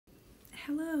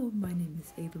Hello, my name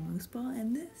is Ava Mosbaugh,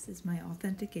 and this is my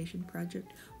Authentication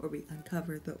project where we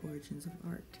uncover the origins of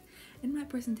art. In my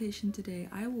presentation today,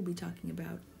 I will be talking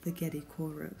about the Getty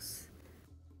Kouros.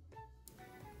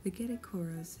 The Getty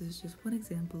Kouros is just one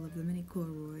example of the many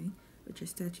kouroi, which are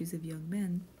statues of young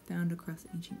men, found across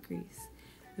ancient Greece.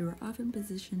 They were often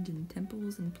positioned in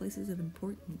temples and places of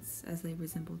importance as they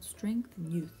resembled strength and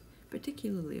youth,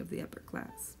 particularly of the upper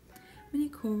class. Many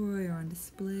kouroi are on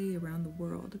display around the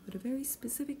world, but a very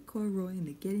specific kouroi in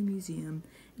the Getty Museum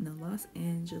in Los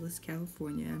Angeles,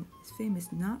 California is famous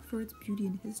not for its beauty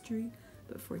and history,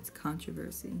 but for its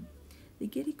controversy. The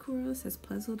Getty Kouros has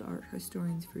puzzled art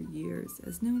historians for years,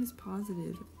 as known as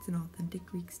positive it's an authentic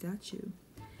Greek statue.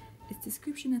 Its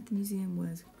description at the museum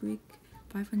was Greek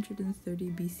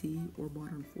 530 BC or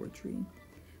modern forgery.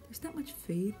 There's not much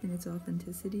faith in its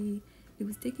authenticity. It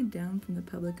was taken down from the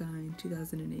public eye in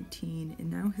 2018 and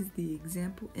now is the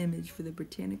example image for the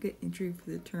Britannica entry for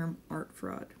the term art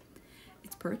fraud.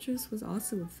 Its purchase was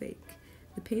also a fake.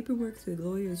 The paperwork the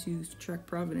lawyers used to track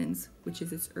provenance, which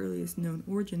is its earliest known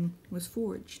origin, was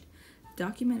forged. The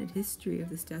documented history of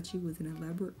the statue was an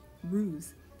elaborate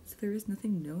ruse, so there is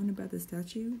nothing known about the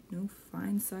statue, no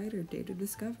find site or date of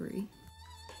discovery.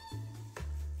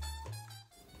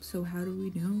 So how do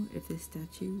we know if this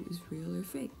statue is real or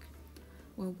fake?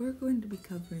 Well, we're going to be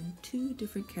covering two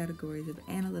different categories of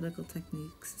analytical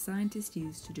techniques scientists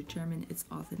use to determine its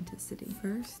authenticity.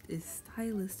 First is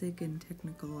stylistic and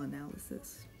technical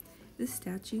analysis. This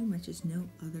statue matches no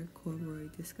other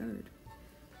kouroi discovered.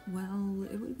 Well,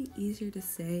 it would be easier to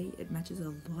say it matches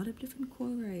a lot of different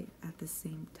kouroi at the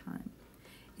same time.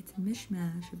 It's a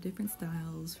mishmash of different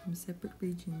styles from separate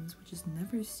regions which is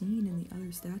never seen in the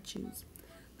other statues.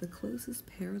 The closest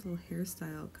parallel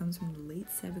hairstyle comes from the late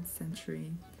 7th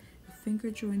century. The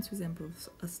finger joints resemble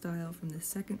a style from the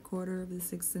 2nd quarter of the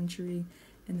 6th century,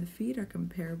 and the feet are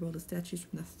comparable to statues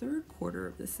from the 3rd quarter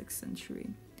of the 6th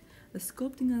century. The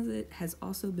sculpting of it has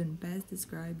also been best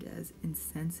described as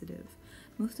insensitive.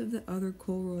 Most of the other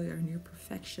kouroi are near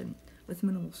perfection, with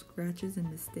minimal scratches and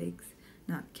mistakes,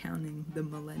 not counting the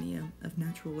millennia of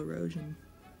natural erosion.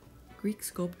 Greek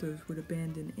sculptors would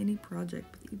abandon any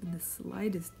project with even the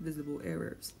slightest visible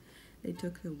errors. They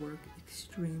took their work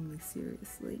extremely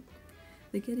seriously.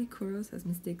 The Getty Kouros has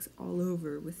mistakes all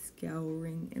over, with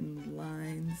scouring and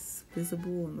lines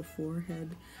visible on the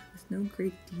forehead, with no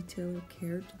great detail or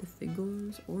care to the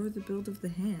fingers or the build of the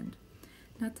hand.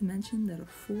 Not to mention that a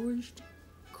forged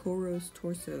Kouros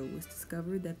torso was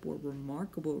discovered that bore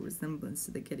remarkable resemblance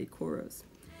to the Getty Kouros.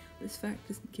 This fact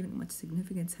isn't given much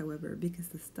significance, however, because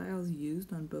the styles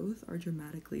used on both are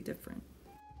dramatically different.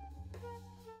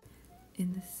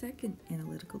 And the second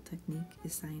analytical technique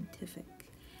is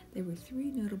scientific. There were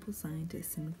three notable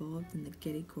scientists involved in the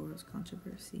Getty Kouros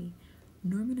controversy.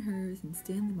 Norman Herz and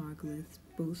Stanley Margulis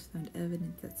both found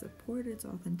evidence that supported its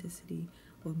authenticity,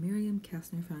 while Miriam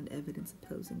Kastner found evidence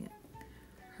opposing it.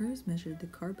 Herz measured the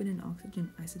carbon and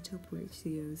oxygen isotope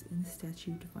ratios in the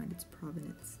statue to find its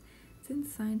provenance.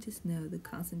 Since scientists know the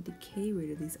constant decay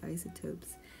rate of these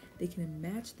isotopes, they can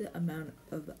match the amount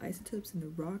of the isotopes in the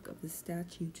rock of the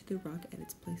statue to the rock at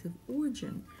its place of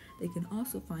origin. They can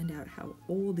also find out how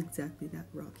old exactly that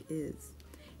rock is.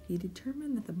 He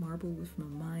determined that the marble was from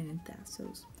a mine in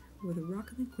Thassos, where the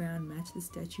rock and the ground matched the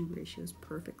statue ratios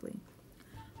perfectly.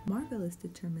 Margulis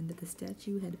determined that the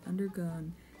statue had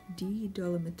undergone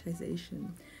de-dolomitization,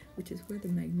 which is where the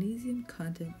magnesium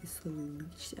content is slowly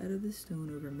leached out of the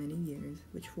stone over many years,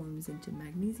 which forms into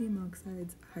magnesium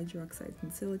oxides, hydroxides,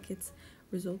 and silicates,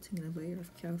 resulting in a layer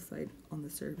of calcite on the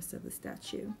surface of the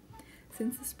statue.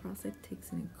 Since this process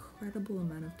takes an incredible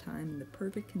amount of time in the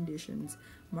perfect conditions,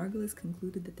 Margulis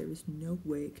concluded that there was no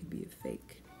way it could be a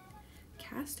fake.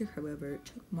 Castor, however,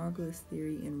 took Margulis'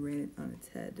 theory and ran it on its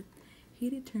head. He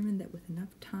determined that with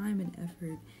enough time and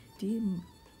effort,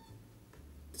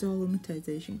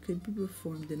 dolomitization could be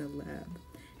performed in a lab.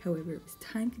 However, it was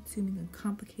time-consuming and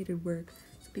complicated work,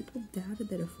 so people doubted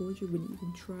that a forger would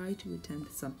even try to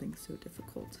attempt something so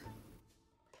difficult.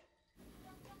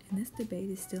 And this debate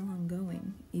is still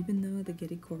ongoing. Even though the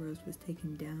Getty Kouros was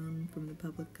taken down from the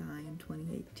public eye in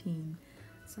 2018,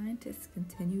 scientists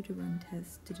continue to run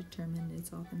tests to determine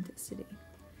its authenticity.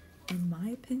 In my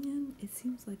opinion, it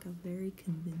seems like a very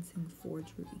convincing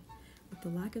forgery, with the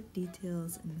lack of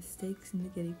details and mistakes in the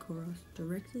Getty Kouros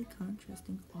directly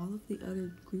contrasting all of the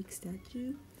other Greek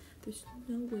statues. There's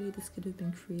no way this could have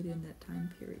been created in that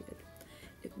time period.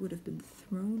 It would have been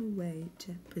thrown away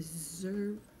to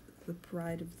preserve the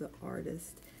pride of the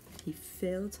artist. He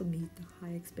failed to meet the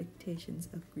high expectations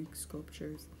of Greek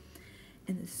sculptures.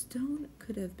 And the stone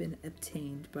could have been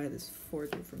obtained by this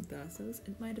forger from Thasos.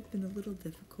 It might have been a little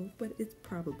difficult, but it's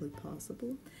probably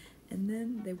possible. And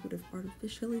then they would have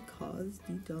artificially caused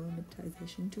the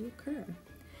dolomitization to occur.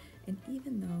 And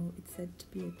even though it's said to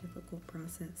be a difficult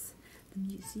process, the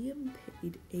museum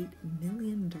paid $8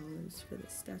 million for the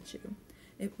statue.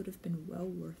 It would have been well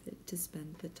worth it to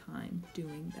spend the time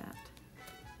doing that.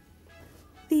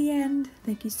 The end.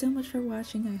 Thank you so much for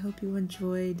watching. I hope you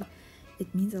enjoyed.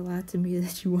 It means a lot to me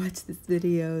that you watched this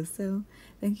video, so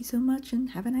thank you so much and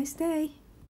have a nice day.